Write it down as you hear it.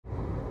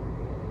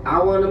I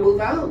want to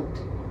move out.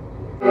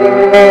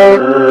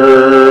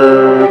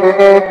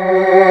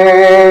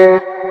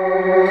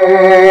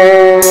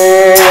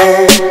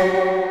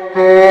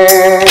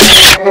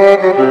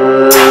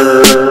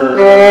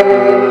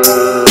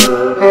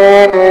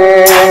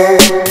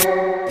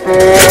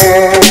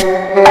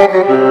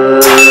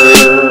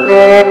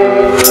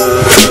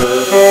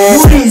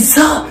 What is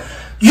up,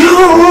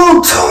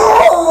 YouTube?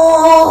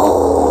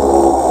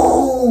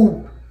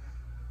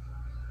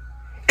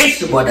 It's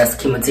your boy, that's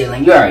Kim Taylor,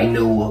 and you already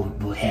know what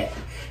will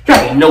happen. You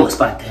already know what's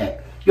about to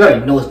happen. You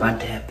already know what's about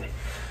to happen.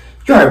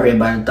 You already read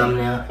about the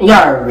thumbnail, and you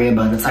already read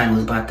about the title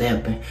what's about to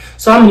happen.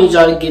 So I'm gonna need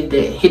y'all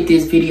to hit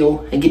this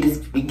video and give this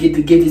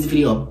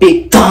video a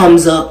big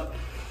thumbs up.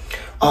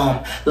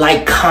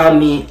 Like,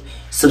 comment,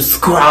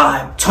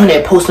 subscribe, turn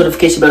that post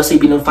notification bell so you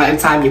be notified every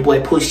time your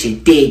boy posts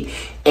shit dig.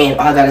 And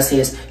all I gotta say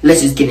is,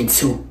 let's just get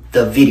into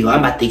the video. I'm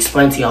about to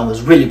explain to y'all what's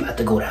really about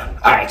to go down.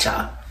 Alright,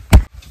 y'all.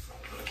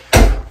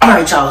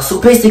 Alright, y'all. So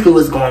basically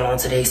what's going on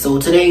today. So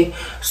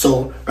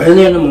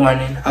early in the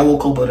morning, I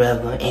woke up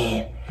whatever,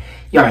 and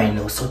y'all already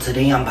know. So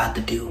today I'm about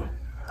to do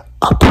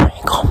a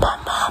prank on my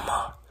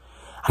mama.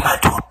 I'm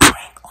about to do a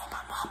prank on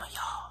my mama,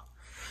 y'all.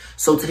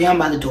 So today I'm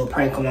about to do a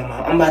prank on my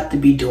mama. I'm about to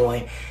be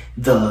doing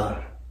the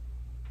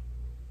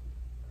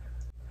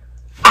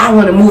I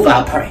want to move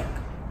out prank.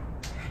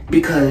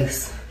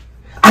 Because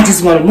I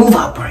just want to move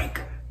out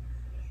prank.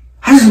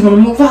 I just want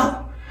to move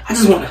out. I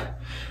just want to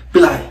be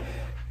like,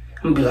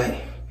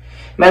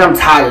 man, I'm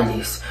tired of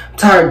this. I'm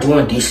tired of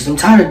doing dishes. I'm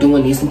tired of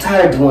doing this. I'm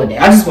tired of doing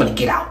that. I just want to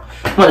get out.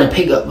 I want to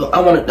pick up.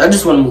 I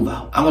just want to move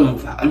out. I want to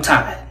move out. I'm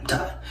tired.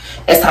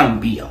 It's time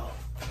to be, y'all.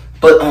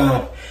 But,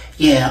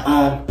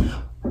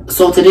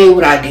 so today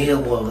what I did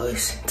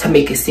was to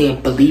make it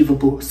seem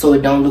believable, so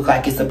it don't look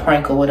like it's a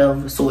prank or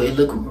whatever, so it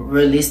look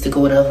realistic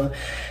or whatever.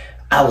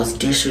 I was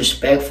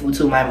disrespectful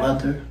to my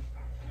mother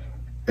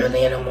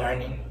early in the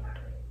morning.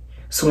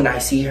 So when I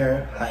see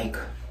her, like,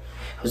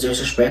 I was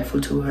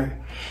disrespectful to her.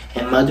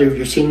 And mother, if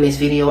you're seeing this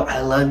video,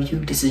 I love you.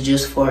 This is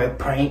just for a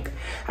prank.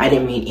 I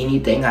didn't mean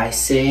anything I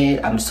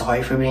said. I'm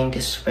sorry for being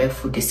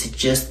disrespectful. This is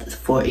just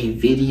for a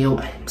video.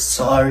 I'm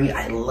sorry.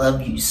 I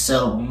love you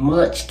so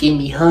much. Give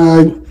me a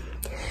hug.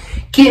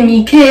 Give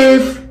me a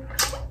kiss.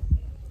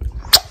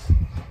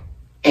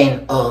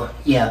 And,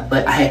 yeah,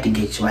 but I had to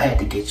get you.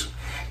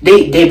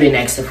 They've been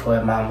asking for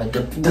it, mama.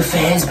 The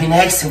fans been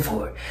asking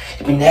for it.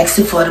 They've been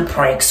asking for the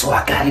prank, so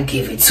I gotta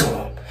give it to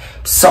them.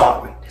 I'm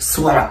sorry. That's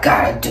what I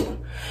gotta do.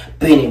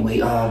 But anyway,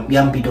 yeah, I'm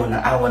gonna be doing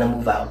the I wanna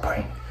move out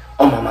prank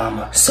on my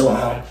mama. So,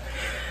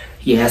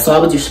 yeah, so I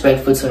was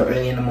respectful to her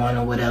early in the morning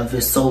or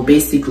whatever. So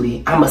basically,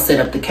 I'm gonna set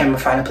up the camera,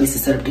 find a place to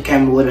set up the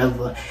camera,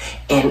 whatever.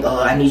 And,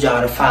 I need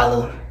y'all to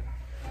follow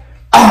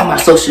all my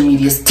social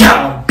medias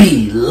down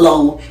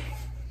below.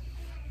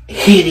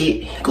 Hit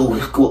it,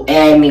 go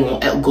add me,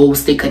 go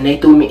stay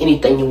connected with me.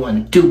 Anything you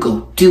want to do,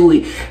 go do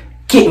it.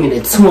 Get me to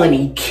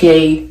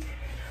 20K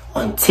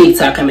on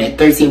TikTok. I'm at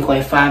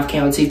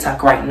 13.5K on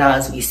TikTok right now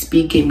as we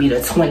speak. Get me to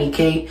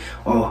 20K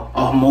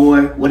or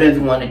more, whatever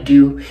you want to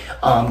do.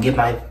 Get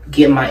my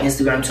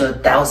Instagram to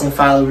 1,000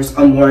 followers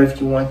or more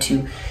if you want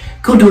to.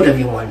 Go do whatever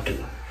you want to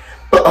do.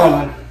 But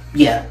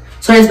yeah.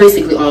 So that's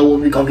basically all what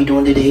we're gonna be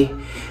doing today.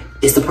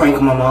 It's the prank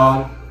on my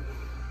mom.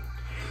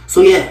 So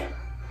yeah.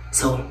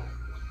 So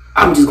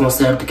I'm just gonna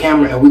set up the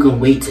camera and we're gonna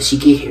wait till she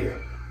get here.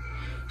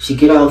 She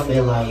get off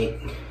at like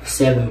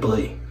 7,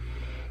 but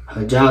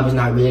her job is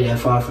not really that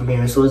far from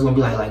here, so it's gonna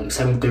be like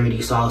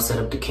 7:30. So I'll set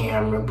up the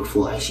camera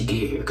before she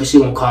get here, cause she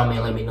gonna call me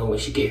and let me know when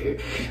she get here.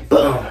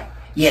 But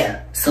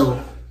yeah.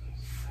 So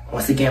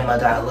once again,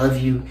 mother, I love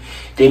you.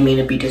 Didn't mean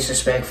to be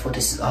disrespectful.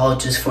 This is all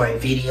just for a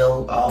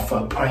video, all for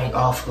a prank,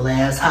 all for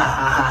laughs. Ha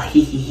ha ha,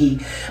 he he he.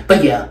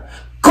 But yeah.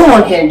 Go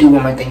on ahead and do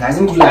one more thing, guys. I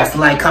need you guys to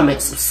like,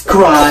 comment,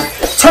 subscribe,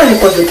 turn the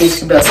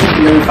notification bell so you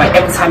can be notified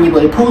every time you go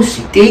to post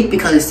shit, dig?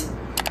 Because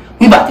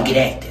we about to get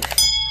active.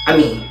 I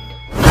mean,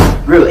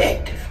 real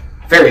active.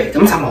 Very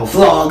active. I'm talking about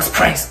vlogs,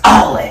 pranks,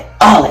 all that.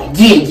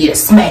 Yeah,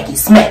 smack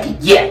it,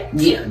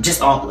 yeah,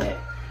 just all that.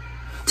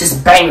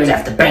 Just bangers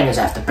after bangers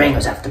after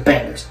bangers after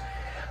bangers.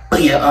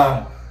 But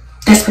yeah,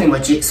 that's pretty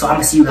much it. So I'm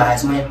gonna see you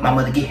guys when my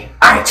mother get here.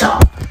 Alright,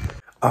 y'all.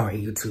 Alright,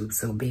 YouTube.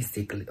 So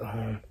basically,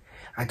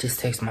 I just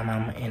text my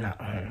mama and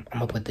I'm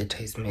gonna put the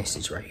text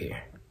message right here.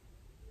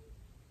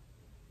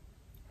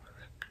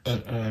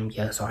 And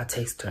yeah, so I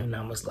texted her and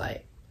I was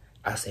like,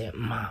 I said,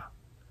 Ma,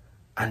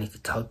 I need to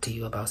talk to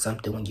you about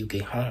something when you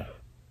get home.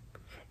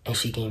 And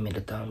she gave me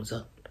the thumbs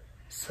up.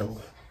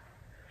 So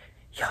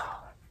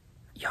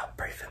y'all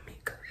pray for me,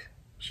 cause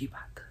she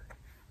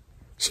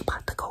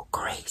about to go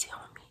crazy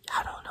on me.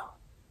 I don't know.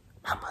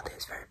 My mother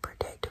is very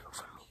protective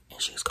for me, and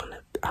this is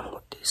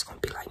gonna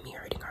be like me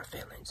hurting her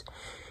feelings.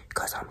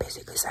 Because I'm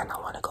basically saying I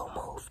want to go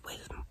move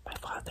with my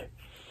father.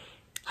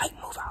 Like,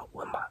 move out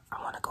with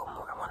I want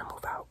to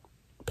move out.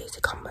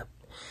 Basically, we're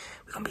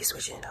going to be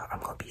switching it up.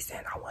 I'm going to be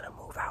saying I want to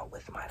move out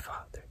with my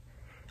father.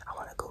 I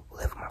want to go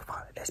live with my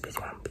father. That's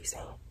basically what I'm going to be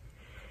saying.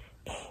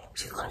 And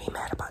she's going to be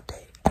mad about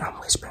that. And I'm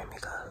whispering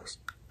because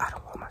I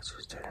don't want my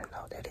sister to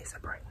know that it's a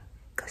prank.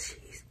 Because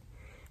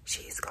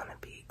she's going to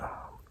be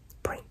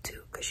bring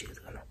too, because she's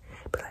gonna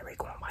be like,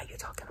 Raekwon, why you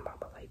talking to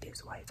mama like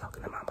this? Why you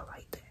talking to mama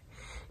like that?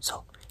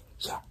 So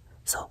yeah,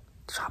 so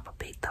drop a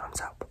big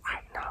thumbs up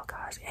right now,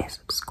 guys, and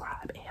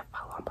subscribe and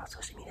follow on my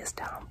social medias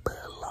down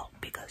below,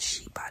 because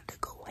she about to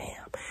go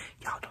ham.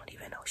 Y'all don't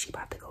even know she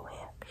about to go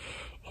ham.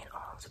 And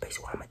so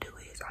basically what I'm gonna do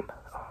is I'm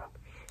gonna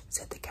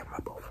set the camera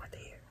up over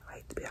there,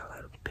 like to be a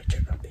little picture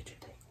thing over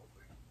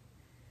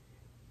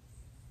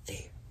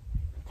there.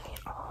 And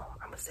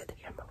I'm gonna set the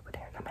camera over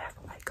there, and I'm gonna have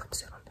to like come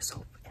sit on the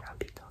sofa, and I'll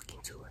be talking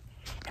to her,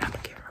 and I'm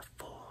gonna give her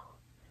a full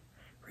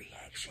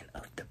reaction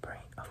of the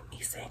prank of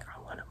me saying I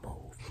wanna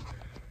move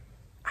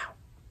out.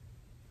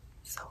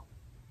 So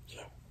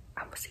yeah,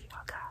 I'm gonna see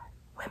y'all guys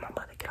when my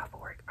mother get off of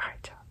work.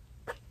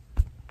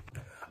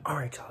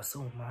 Alright y'all,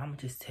 so my mama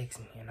just texted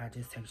me, and I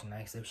just texted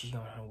her, if she's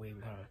on her way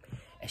home,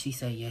 and she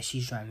said yes,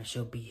 she's driving,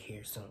 she'll be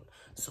here soon.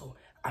 So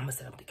I'm gonna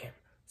set up the camera.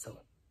 So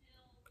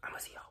I'm gonna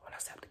see y'all when I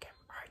set up the camera.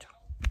 Alright y'all.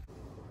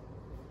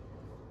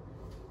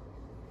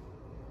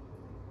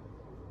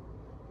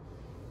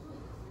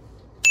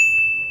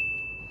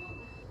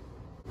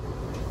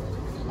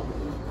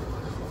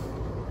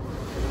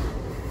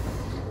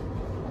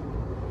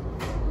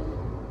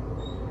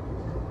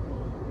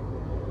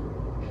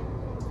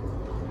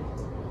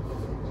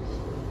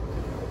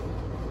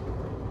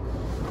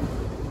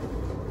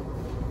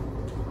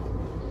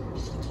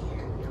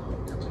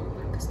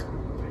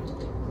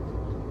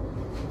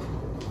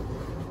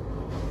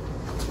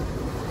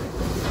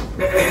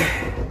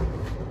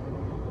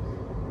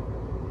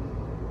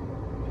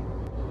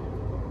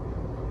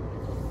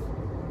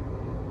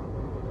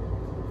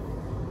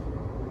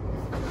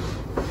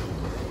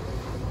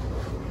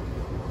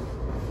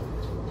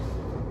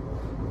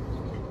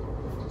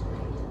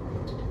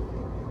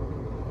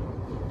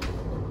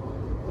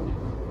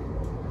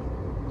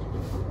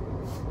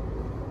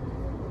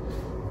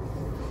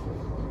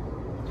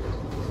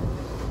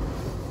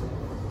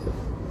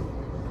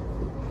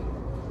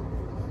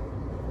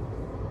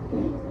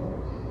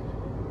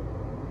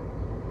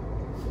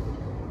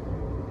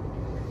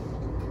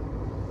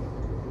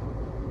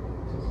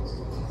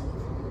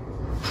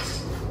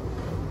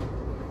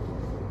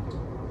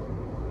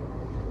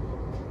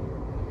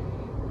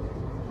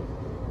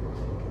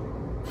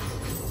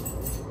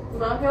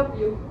 I'll help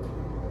you.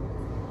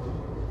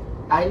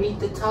 I need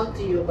to talk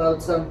to you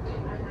about something.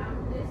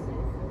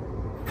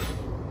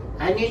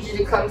 I need you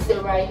to come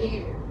sit right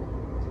here.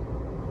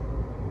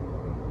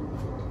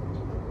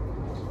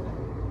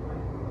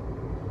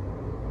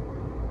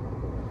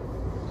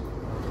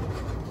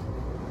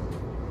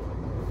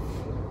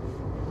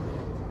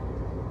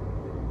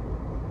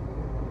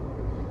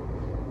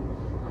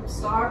 I'm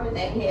starving.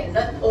 They had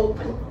nothing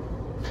open.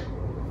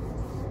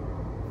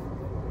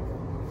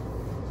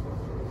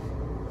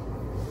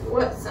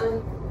 What,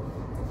 son?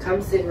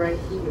 Come sit right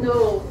here.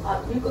 No,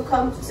 you could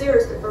come,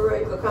 seriously, for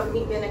real, you could come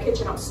meet me in the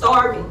kitchen. I'm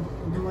starving.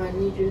 No, I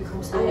need you to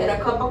come sit I right had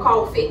a cup of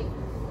coffee.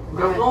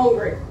 I'm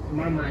hungry.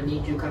 Mama, I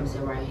need you to come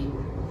sit right here.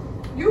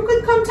 You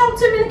could come talk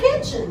to me in the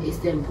kitchen.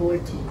 It's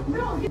important.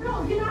 No,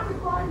 you're not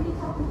recording me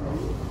talking to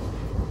me.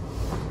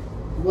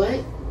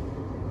 What?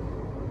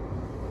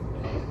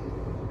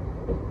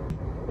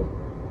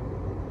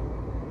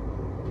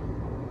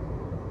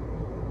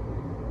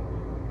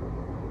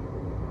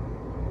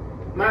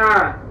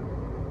 Ma,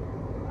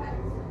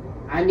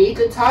 I need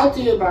to talk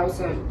to you about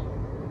something.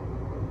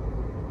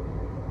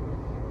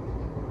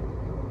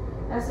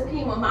 That's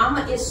okay. My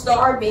mama is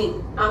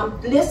starving.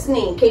 I'm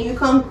listening. Can you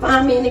come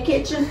find me in the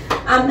kitchen?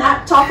 I'm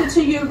not talking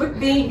to you, but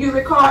then you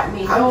record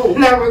me. No.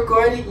 I'm not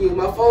recording you.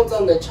 My phone's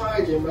on the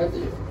charger,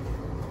 mother.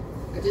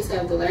 I just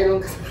have the light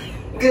on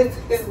because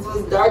it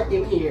was dark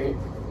in here.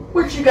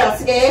 What, you got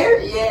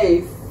scared?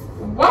 Yes.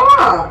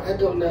 Why? I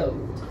don't know.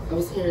 I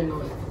was hearing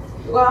noise.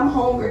 Well, I'm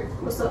hungry.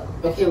 What's up?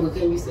 Okay, well,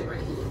 can you sit right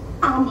here?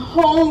 I'm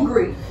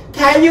hungry.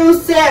 Can you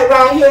sit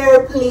right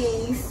here,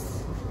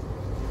 please?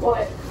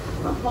 What?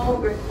 I'm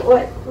hungry.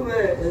 What?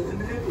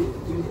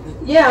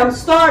 Yeah, I'm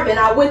starving.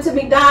 I went to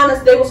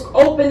McDonald's. They was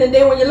open, and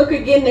then when you look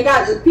again, they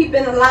got people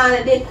in the line,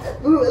 and then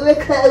we're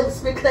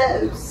close. We're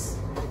close.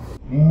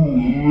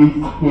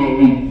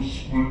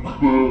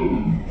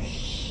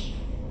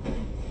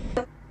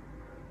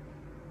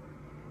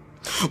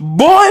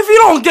 Boy, if you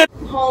don't get...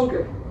 I'm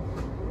hungry.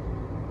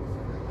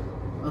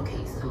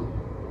 Okay, so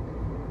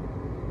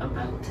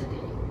about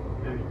today,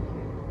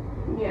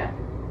 earlier. Yeah.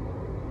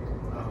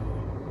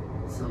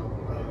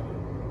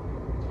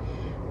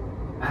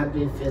 I've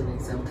been feeling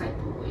some type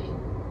of way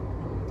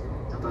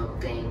about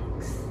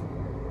things.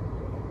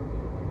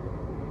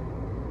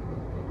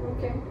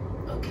 Okay.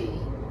 Okay.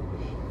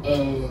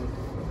 And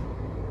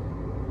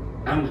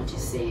I'ma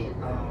just say it.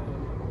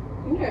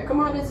 Yeah, come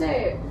on and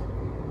say it.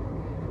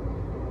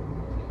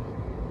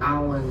 I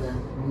wanna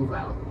move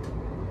out.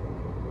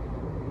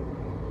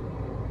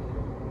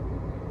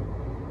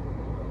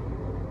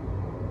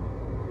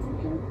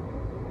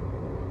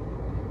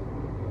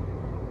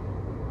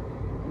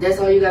 That's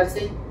all you gotta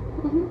say?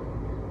 Mm-hmm.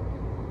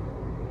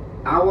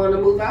 I want to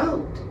move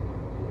out.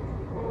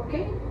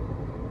 Okay.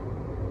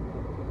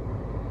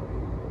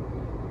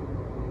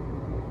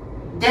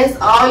 That's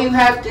all you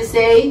have to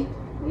say?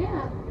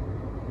 Yeah.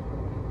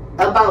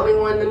 About me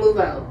wanting to move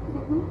out?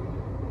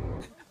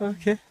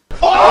 Okay.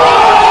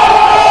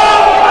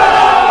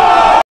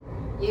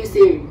 You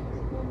serious?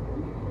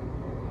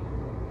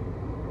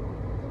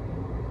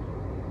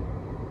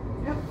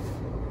 Yep.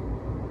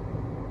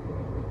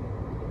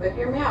 But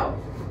hear me out.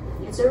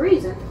 It's a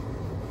reason.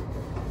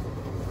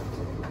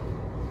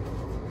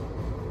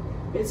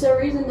 It's a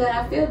reason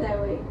that I feel that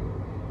way.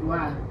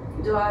 Why?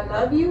 Do I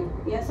love you?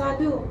 Yes, I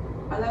do.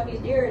 I love you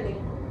dearly.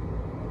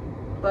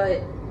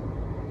 But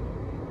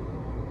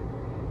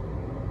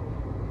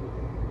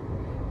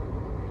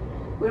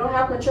we don't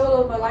have control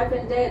over life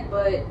and death,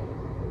 but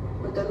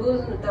with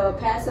the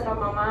passing of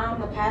my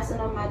mom, the passing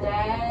of my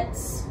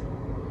dad's,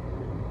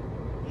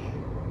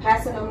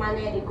 passing of my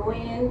nanny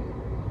Gwen,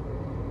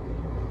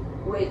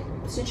 with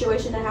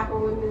situation that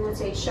happened with me with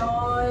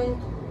Tayshawn,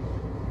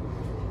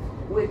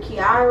 with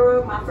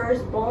Kiara, my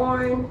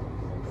firstborn,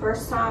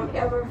 first time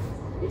ever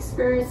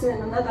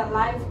experiencing another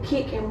life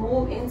kick and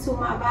move into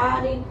my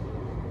body,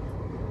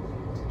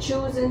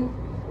 choosing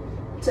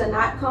to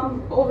not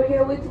come over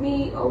here with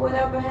me or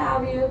whatever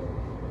have you,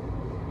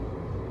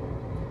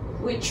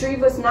 with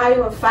Treva's not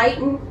even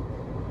fighting,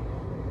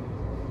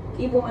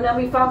 even whenever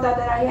he found out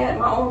that I had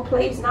my own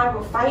place, not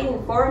even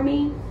fighting for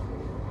me,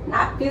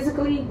 not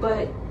physically,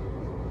 but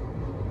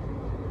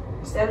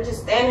instead of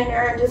just standing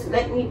there and just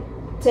letting me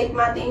take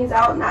my things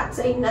out, not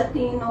say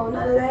nothing or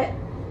none of that.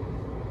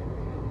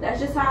 That's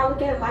just how I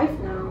look at life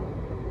now.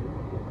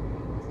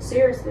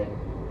 Seriously.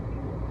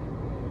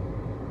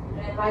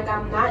 And like,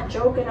 I'm not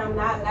joking, I'm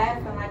not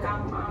laughing, like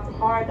I'm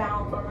hard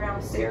down for real,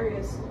 I'm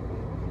serious.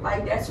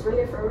 Like, that's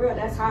really for real,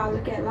 that's how I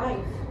look at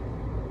life.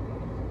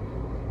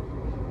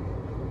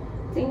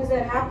 Things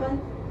that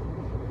happen,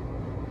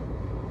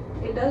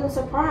 it doesn't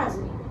surprise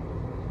me.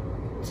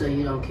 So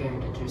you don't care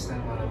that your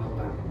son wanna move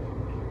out?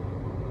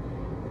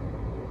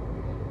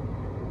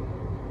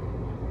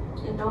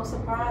 It don't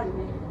surprise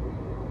me.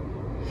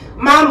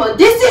 Mama,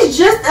 this is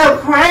just a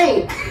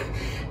prank.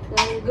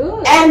 That's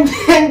good. And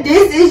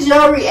this is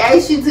your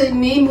reaction to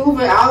me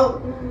moving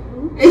out?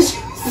 Mm-hmm. Is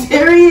you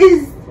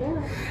serious?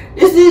 Yeah.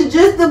 This is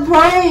just a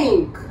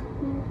prank.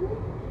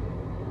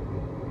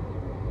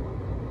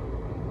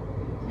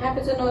 I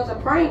happen to know it's a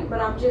prank, but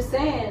I'm just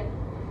saying,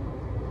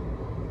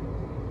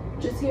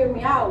 just hear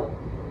me out.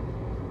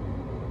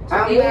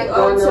 I'm not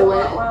going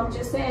nowhere. Well, I'm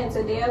just saying,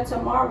 today or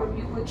tomorrow, if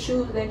you would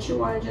choose that you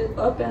want to just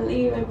up and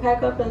leave and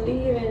pack up and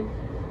leave and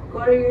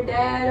go to your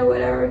dad or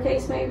whatever the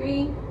case may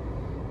be,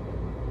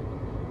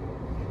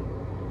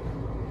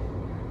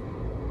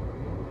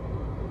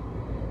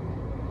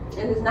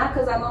 and it's not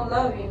because I don't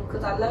love you,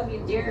 because I love you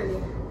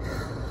dearly,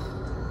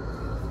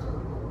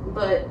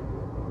 but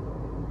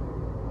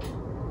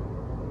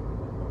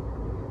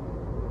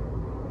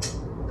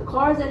the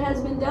cards that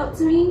has been dealt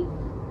to me,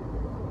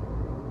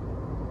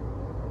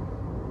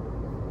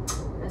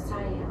 that's how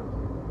I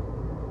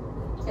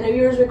am. And if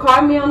you was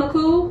recording me on the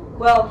cool,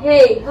 well,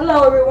 hey,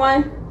 hello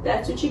everyone,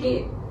 that's what you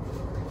get.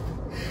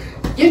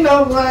 You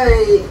know what?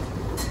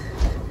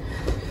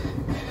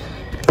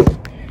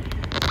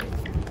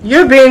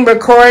 You're being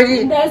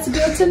recorded. That's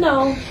good to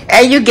know.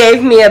 And you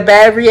gave me a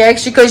bad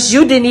reaction because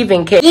you didn't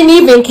even care. Didn't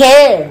even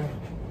care.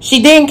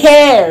 She didn't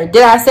care.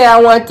 Did I say I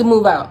wanted to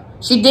move out?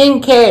 She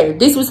didn't care.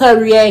 This was her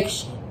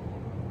reaction.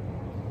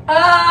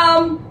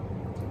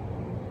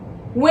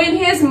 When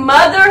his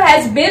mother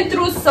has been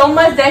through so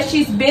much that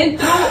she's been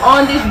through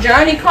on this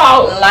journey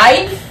called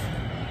life,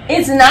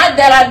 it's not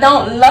that I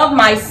don't love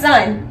my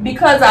son,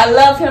 because I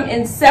love him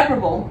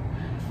inseparable.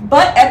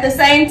 But at the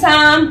same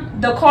time,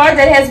 the card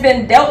that has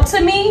been dealt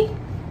to me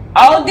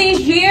all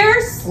these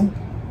years,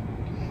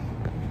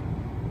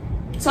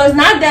 so it's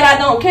not that I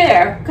don't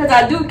care, because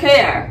I do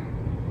care.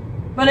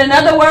 But in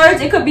other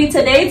words, it could be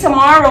today,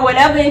 tomorrow,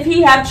 whatever. If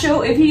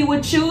he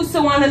would choose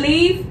to want to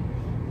leave,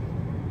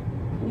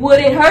 would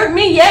it hurt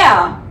me?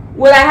 Yeah.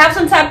 Would I have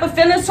some type of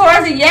feelings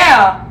towards it?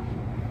 Yeah.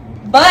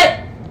 But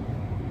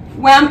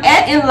where I'm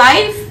at in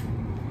life,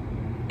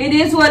 it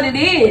is what it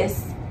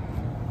is.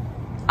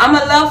 I'm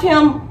going to love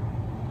him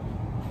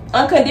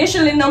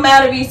unconditionally, no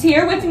matter if he's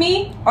here with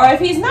me or if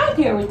he's not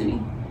here with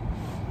me.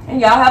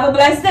 And y'all have a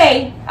blessed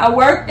day. I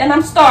worked and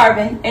I'm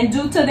starving, and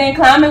due to the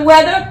inclement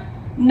weather,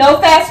 no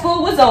fast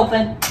food was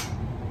open.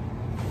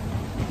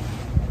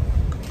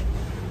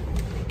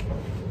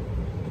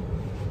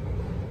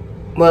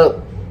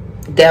 Well,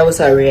 that was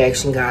her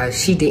reaction,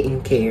 guys. She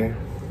didn't care.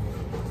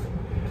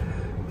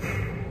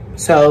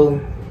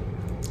 So,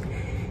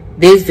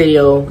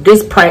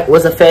 this prank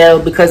was a fail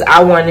because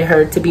I wanted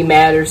her to be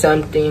mad or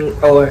something,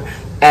 or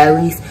at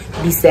least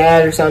be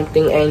sad or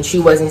something, and she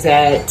wasn't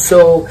sad.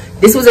 So,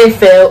 this was a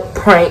failed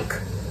prank.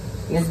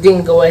 This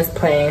didn't go as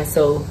planned,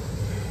 so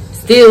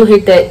still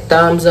hit that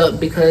thumbs up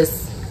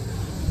because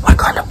we're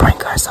gonna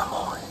prank her some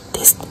more.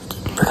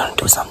 We're gonna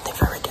do something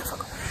very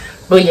difficult.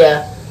 But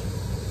yeah,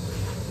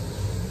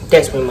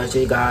 that's pretty much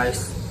it,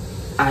 guys.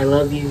 I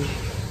love you.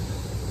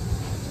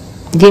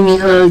 Give me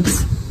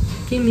hugs.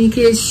 Give me a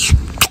kiss.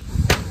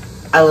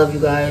 I love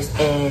you guys,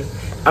 and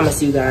I'm gonna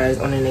see you guys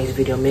on the next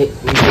video. Make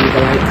sure you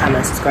go like,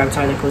 comment, subscribe,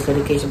 turn on the post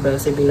notification bell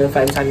so you be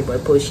notified every time your boy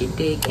post shit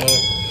dick, and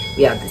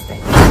we out this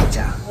thing.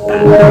 Ciao.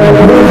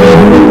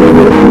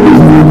 Bye.